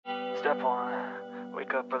Step 1,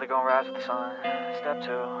 wake up early, gonna rise with the sun. Step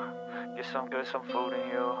 2, get some good, some food in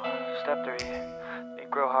you. Step 3,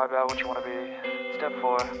 think real hard about what you wanna be. Step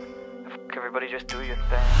 4, everybody just do your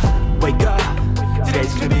thing. Wake up,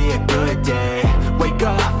 today's gonna be a good day. Wake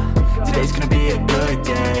up, today's gonna be a good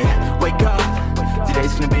day. Wake up,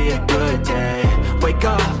 today's gonna be a good day. Wake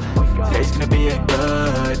up, today's gonna be a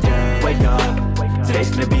good day. Wake up, today's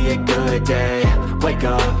gonna be a good day. Wake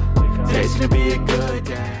up, today's gonna be a good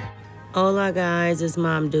day. Hola guys, it's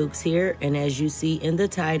Mom Dukes here, and as you see in the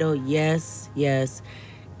title, yes,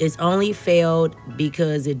 it's only failed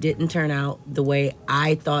because it didn't turn out the way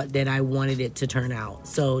I thought that I wanted it to turn out.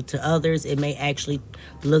 So to others, it may actually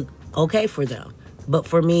look okay for them. But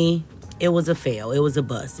for me, it was a fail. It was a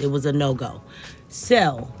bust. It was a no-go.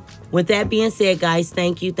 So with that being said, guys,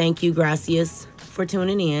 thank you, gracias for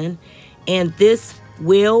tuning in. And this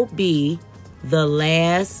will be the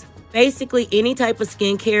last. Basically, any type of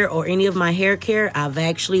skincare or any of my hair care, I've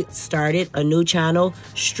actually started a new channel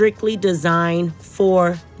strictly designed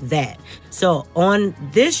for that. So on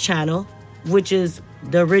this channel, which is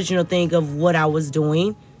the original thing of what I was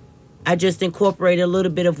doing, I just incorporated a little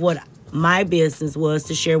bit of what my business was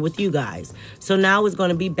to share with you guys. So now it's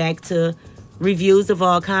going to be back to reviews of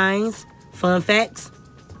all kinds, fun facts,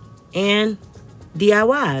 and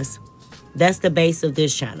DIYs. That's the base of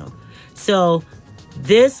this channel. So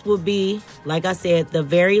this will be, like I said, the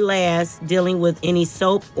very last dealing with any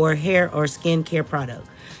soap or hair or skincare product.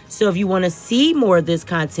 So if you want to see more of this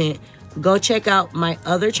content, go check out my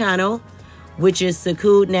other channel, which is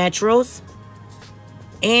Sekud Naturals.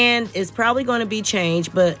 And it's probably going to be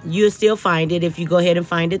changed, but you'll still find it if you go ahead and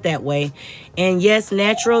find it that way. And yes,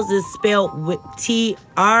 Naturals is spelled with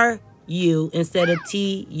T-R-U instead of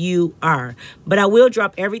T-U-R. But I will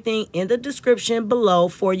drop everything in the description below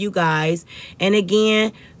for you guys. And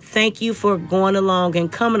again, thank you for going along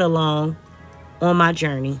and coming along on my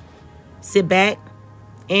journey. Sit back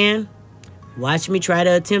and watch me try to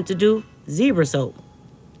attempt to do zebra soap.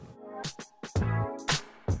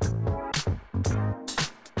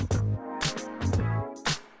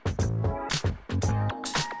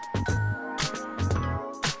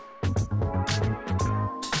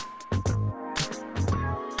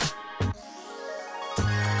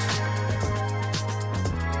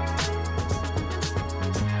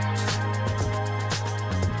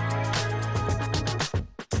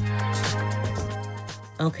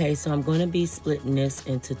 Okay, so I'm going to be splitting this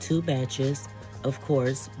into 2 batches, of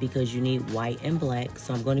course, because you need white and black.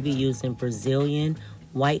 So I'm going to be using Brazilian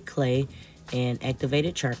white clay and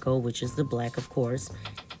activated charcoal, which is the black, of course.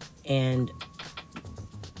 And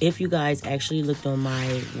if you guys actually looked on my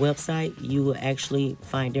website, you will actually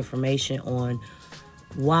find information on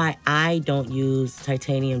why I don't use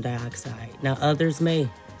titanium dioxide. Now, others may.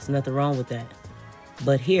 There's nothing wrong with that.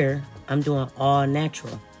 But here, I'm doing all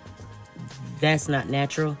natural. That's not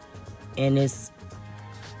natural, and it's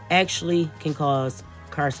actually can cause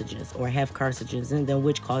carcinogens or have carcinogens, and then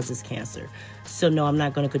which causes cancer. So no, I'm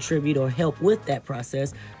not going to contribute or help with that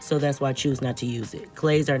process, so that's why I choose not to use it.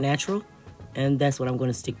 Clays are natural, and that's what I'm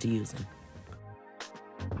going to stick to using.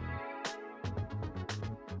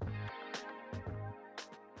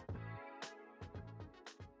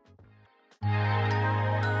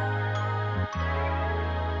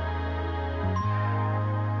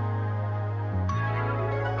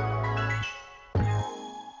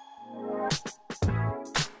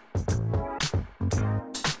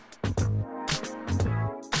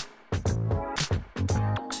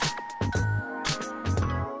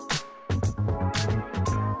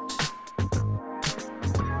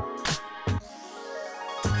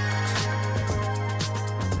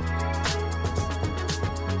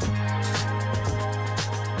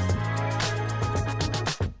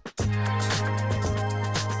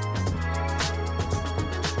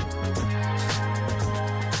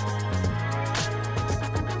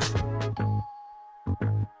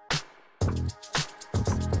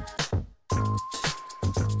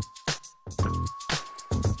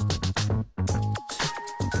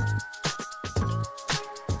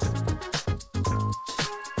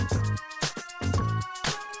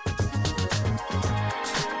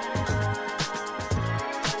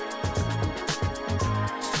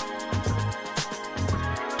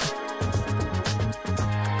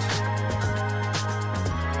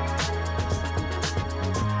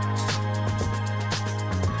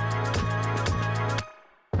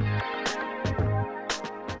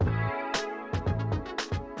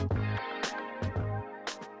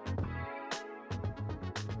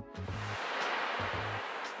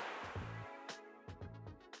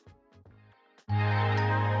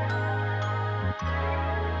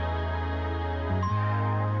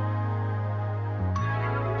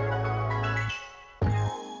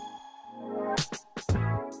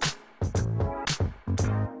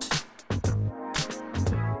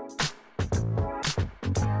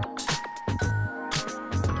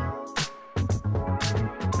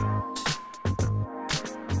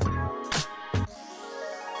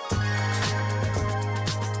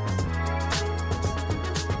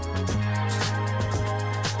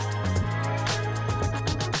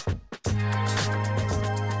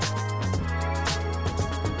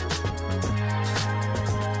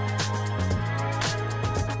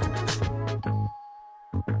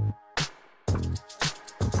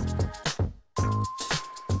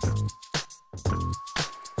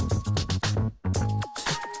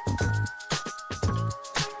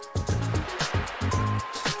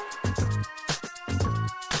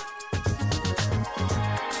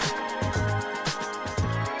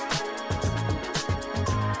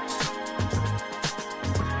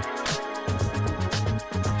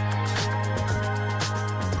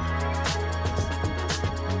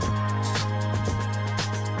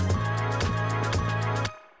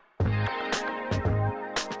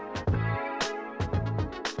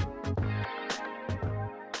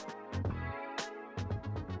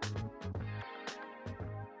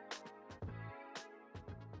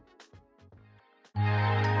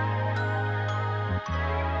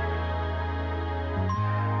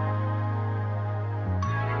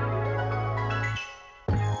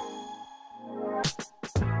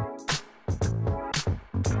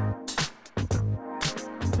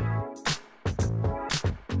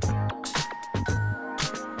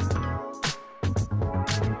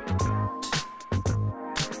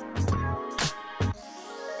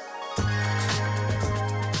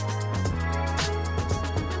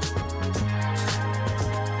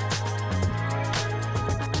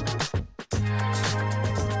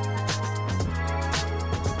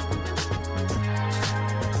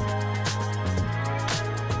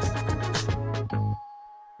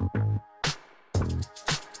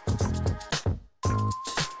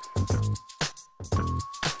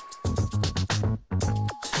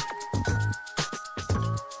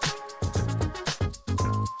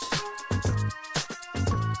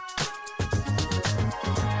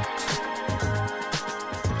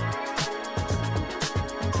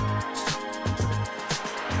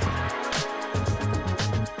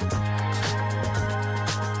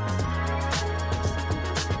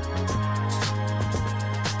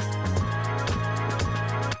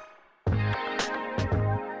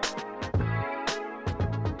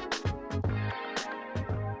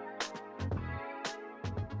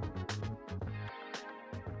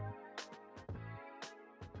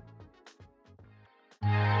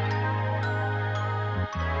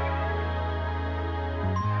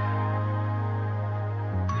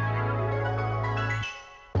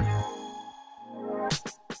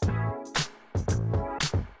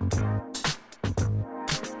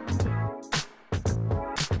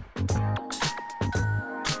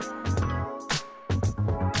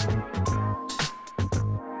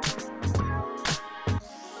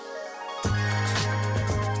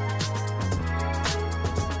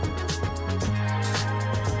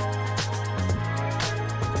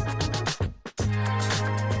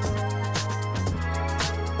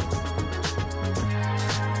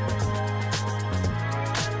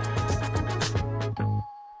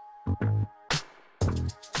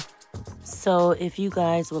 So if you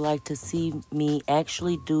guys would like to see me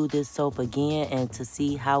actually do this soap again and to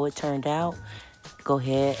see how it turned out, go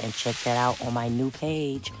ahead and check that out on my new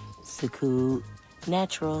page, Sukood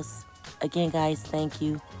Naturals. Again, guys, thank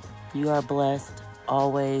you. You are blessed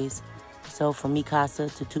always. So from mi casa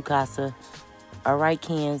to tu casa. All right,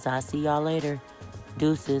 Kens, I'll see y'all later.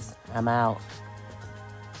 Deuces, I'm out.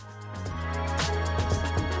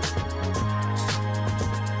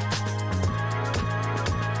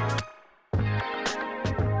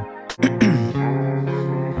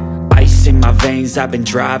 Ice in my veins, I've been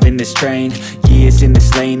driving this train. Years in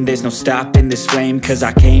this lane, there's no stopping this flame. Cause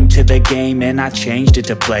I came to the game and I changed it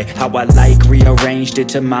to play how I like, rearranged it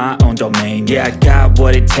to my own domain. Yeah, I got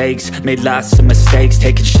what it takes, made lots of mistakes,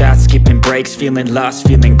 taking shots, skipping breaks, feeling lost,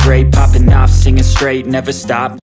 feeling great, popping off, singing straight, never stop.